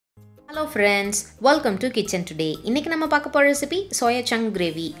Hello friends, welcome to kitchen today. இன்னைக்கு நம்ம பார்க்க போற ரெசிபி soya chunk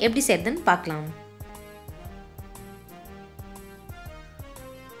gravy. எப்படி செய்யறதுன்னு பார்க்கலாம்.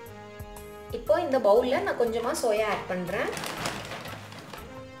 இப்போ இந்த பவுல்ல நான் கொஞ்சமா சோயா ஆட் பண்றேன்.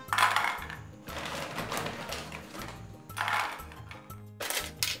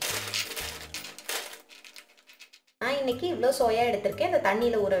 நான் இன்னைக்கு இவ்ளோ சோயா எடுத்துர்க்கேன். இந்த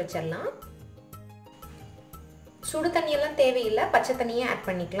தண்ணியில ஊற வச்சிரலாம். சுடு தண்ணி எல்லாம் தேவையில்லை, பச்சை தண்ணியை ஆட்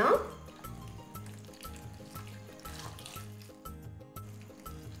பண்ணிக்கலாம்.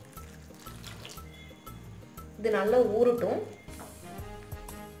 இது நல்லா ஊறட்டும்.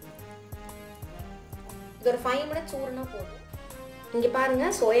 இது ஒரு 5 minutes ஊறினா போதும். இங்க பாருங்க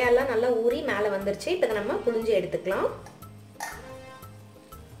சோயா எல்லாம் நல்லா ஊறி மேலே வந்துருச்சு. இப்போ நம்ம புழிஞ்சு எடுத்துக்கலாம்.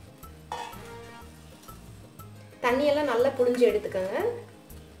 தண்ணி எல்லாம் நல்லா புழிஞ்சு எடுத்துக்கங்க.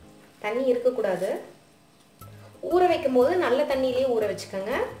 தண்ணி இருக்கக்கூடாது. ஊற வைக்கும் போது நல்ல தண்ணியிலே ஊற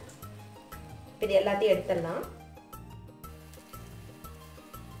வச்சுக்கோங்க. இது எல்லாத்தையும் எடுத்துடலாம்.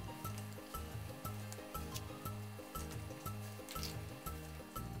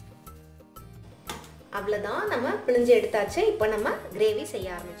 அவ்வளவுதான், நம்ம பிழிஞ்சு எடுத்தாச்சு. இப்போ நம்ம கிரேவி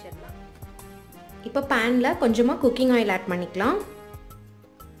செய்ய ஆரம்பிச்சிடலாம். இப்போ பேன்ல கொஞ்சமா குக்கிங் ஆயில் ஆட் பண்ணிக்கலாம்.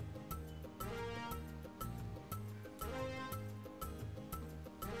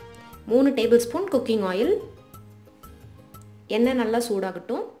 மூணு டேபிள் ஸ்பூன் குக்கிங் ஆயில். எண்ணெய் நல்லா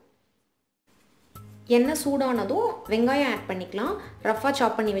சூடாகட்டும். எண்ணெய் சூடானதும் வெங்காயம் ஆட் பண்ணிக்கலாம். ரஃபாக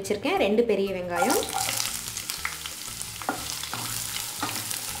சாப் பண்ணி வச்சுருக்கேன் 2 பெரிய வெங்காயம்.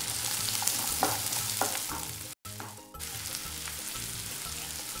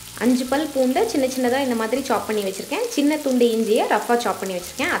 அஞ்சு பல் பூண்டை சின்ன சின்னதாக இந்த மாதிரி சாப் பண்ணி வச்சுருக்கேன். சின்ன துண்டு இஞ்சியை ரஃபாக சாப் பண்ணி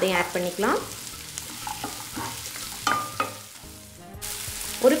வச்சுருக்கேன், அதையும் ஆட் பண்ணிக்கலாம்.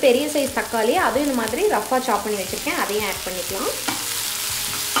 ஒரு பெரிய சைஸ் தக்காளி, அதுவும் இந்த மாதிரி ரஃபாக சாப் பண்ணி வச்சுருக்கேன், அதையும் ஆட் பண்ணிக்கலாம்.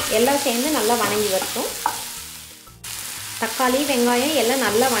 எல்லாம் சேர்ந்து நல்லா வணங்கி வரட்டும். தக்காளி வெங்காயம் எல்லாம்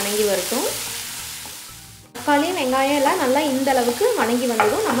நல்லா வணங்கி வரட்டும். தக்காளி வெங்காயம் எல்லாம் நல்லா இந்த அளவுக்கு வணங்கி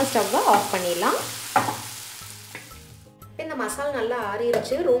வந்ததும் நம்ம ஸ்டவ்வை ஆஃப் பண்ணிடலாம். இந்த மசாலா நல்லா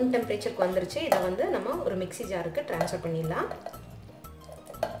ஆறிடுச்சு, ரூம் டெம்பரேச்சருக்கு வந்துருச்சு. இதை வந்து நம்ம ஒரு மிக்ஸி ஜாருக்கு ட்ரான்ஸ்ஃபர் பண்ணிடலாம்.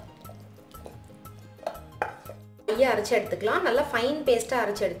 மைய அரைச்சு எடுத்துக்கலாம். நல்லா ஃபைன் பேஸ்டா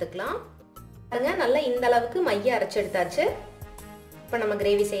அரைச்சு எடுத்துக்கலாம். பாருங்க நல்லா இந்த அளவுக்கு மைய அரைச்சு எடுத்தாச்சு. இப்போ நம்ம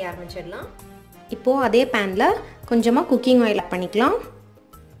கிரேவி செய்ய ஆரம்பிச்சிடலாம். இப்போ அதே பேன்ல கொஞ்சமா குக்கிங் ஆயில் ஆட் பண்ணிக்கலாம்.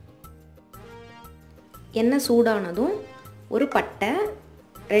 எண்ணெய் சூடானதும் ஒரு பட்டை,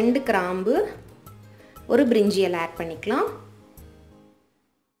 2 கிராம்பு, ஒரு பிரிஞ்சி இலை ஆட் பண்ணிக்கலாம்.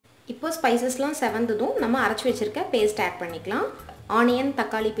 இப்போ ஸ்பைசஸ்லாம் செவந்ததும் நம்ம அரைச்சு வச்சிருக்க பேஸ்ட் ஆட் பண்ணிக்கலாம். ஆனியன்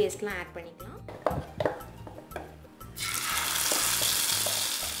தக்காளி பேஸ்ட்லாம் ஆட் பண்ணிக்கலாம்.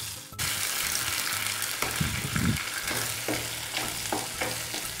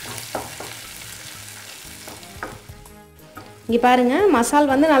 இங்கே பாருங்க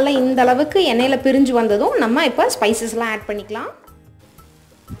மசால் வந்து நல்லா இந்த அளவுக்கு எண்ணெயில் பிரிஞ்சு வந்ததும் நம்ம இப்போ ஸ்பைசஸ்லாம் ஆட் பண்ணிக்கலாம்.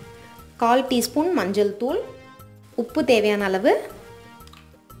 1/4 டீஸ்பூன் மஞ்சள் தூள், உப்பு தேவையான அளவு,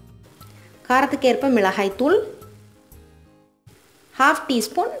 காரத்துக்கு ஏற்ப மிளகாய் தூள், 1/2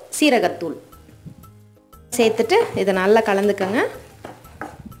 டீஸ்பூன் சீரகத்தூள் சேர்த்துட்டு இதை நல்லா கலந்துக்கங்க.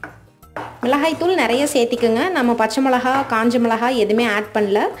 மிளகாய் தூள் நிறைய சேர்த்திக்கங்க. நம்ம பச்சை மிளகா காஞ்ச மிளகாய் எதுவுமே ஆட்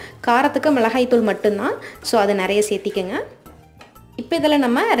பண்ணல, காரத்துக்கு மிளகாய் தூள் மட்டும்தான். ஸோ அதை நிறைய சேர்த்திக்கங்க. இப்போ இதில்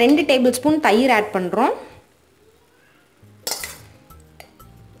நம்ம 2 டேபிள் ஸ்பூன் தயிர் ஆட் பண்ணுறோம்.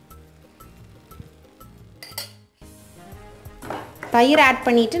 தயிர் ஆட்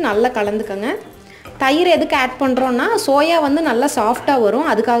பண்ணிவிட்டு நல்லா கலந்துக்கங்க. தயிர் எதுக்கு ஆட் பண்ணுறோன்னா சோயா வந்து நல்லா சாஃப்டாக வரும்,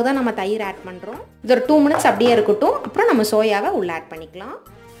 அதுக்காக தான் நம்ம தயிர் ஆட் பண்ணுறோம். இது ஒரு 2 minutes அப்படியே இருக்கட்டும். அப்புறம் நம்ம சோயாவை உள்ளே ஆட் பண்ணிக்கலாம்.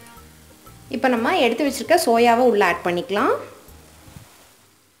 இப்போ நம்ம எடுத்து வச்சுருக்க சோயாவை உள்ளே ஆட் பண்ணிக்கலாம்.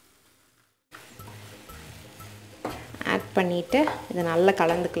 ஆட் பண்ணிவிட்டு இதை நல்லா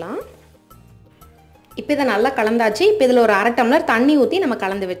கலந்துக்கலாம். இப்போ இதை நல்லா கலந்தாச்சு. இப்போ இதில் ஒரு 1/2 டம்ளர் தண்ணி ஊற்றி நம்ம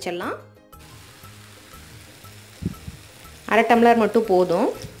கலந்து வச்சிடலாம். 1/2 டம்ளர் மட்டும் போதும்.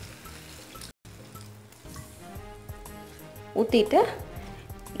 ஊற்றிட்டு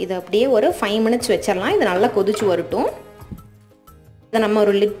இதை அப்படியே ஒரு 5 minutes வச்சிடலாம். இது நல்லா கொதிச்சு வரட்டும். இதை நம்ம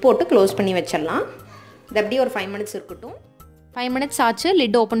ஒரு லிட் போட்டு க்ளோஸ் பண்ணி வச்சிடலாம். இது அப்படியே ஒரு 5 minutes இருக்கட்டும். 5 minutes ஆச்சு.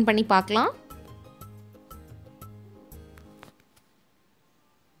 லிட் ஓப்பன் பண்ணி பார்க்கலாம்.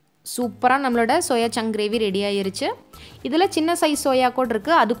 சூப்பராக நம்மளோட சோயா சங்க் கிரேவி ரெடி ஆயிருச்சு. இதில் சின்ன சைஸ் சோயா கூட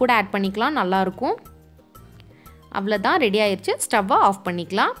இருக்குது, அது கூட ஆட் பண்ணிக்கலாம், நல்லாயிருக்கும். அவ்வளோதான், ரெடி ஆயிடுச்சு. ஸ்டவ்வை ஆஃப்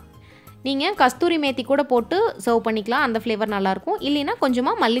பண்ணிக்கலாம். நீங்கள் கஸ்தூரி மேத்தி கூட போட்டு சர்வ் பண்ணிக்கலாம், அந்த ஃப்ளேவர் நல்லாயிருக்கும். இல்லைன்னா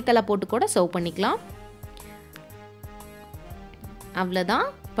கொஞ்சமாக மல்லித்தலை போட்டு கூட சர்வ் பண்ணிக்கலாம். அவ்வளோதான்,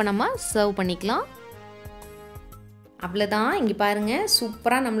 இப்போ நம்ம சர்வ் பண்ணிக்கலாம். அவ்வளோதான். இங்கே பாருங்கள்,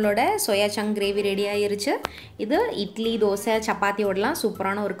 சூப்பராக நம்மளோட சோயா சங்க் கிரேவி ரெடி ஆயிருச்சு. இது இட்லி, தோசை, சப்பாத்தியோடலாம்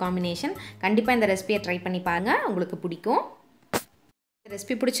சூப்பரான ஒரு காம்பினேஷன். கண்டிப்பாக இந்த ரெசிபியை ட்ரை பண்ணி பாருங்கள், உங்களுக்கு பிடிக்கும்.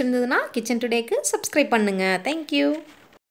 ரெசிபி பிடிச்சிருந்ததுன்னா கிச்சன் டுடேக்கு சப்ஸ்கிரைப் பண்ணுங்கள். தேங்க்யூ.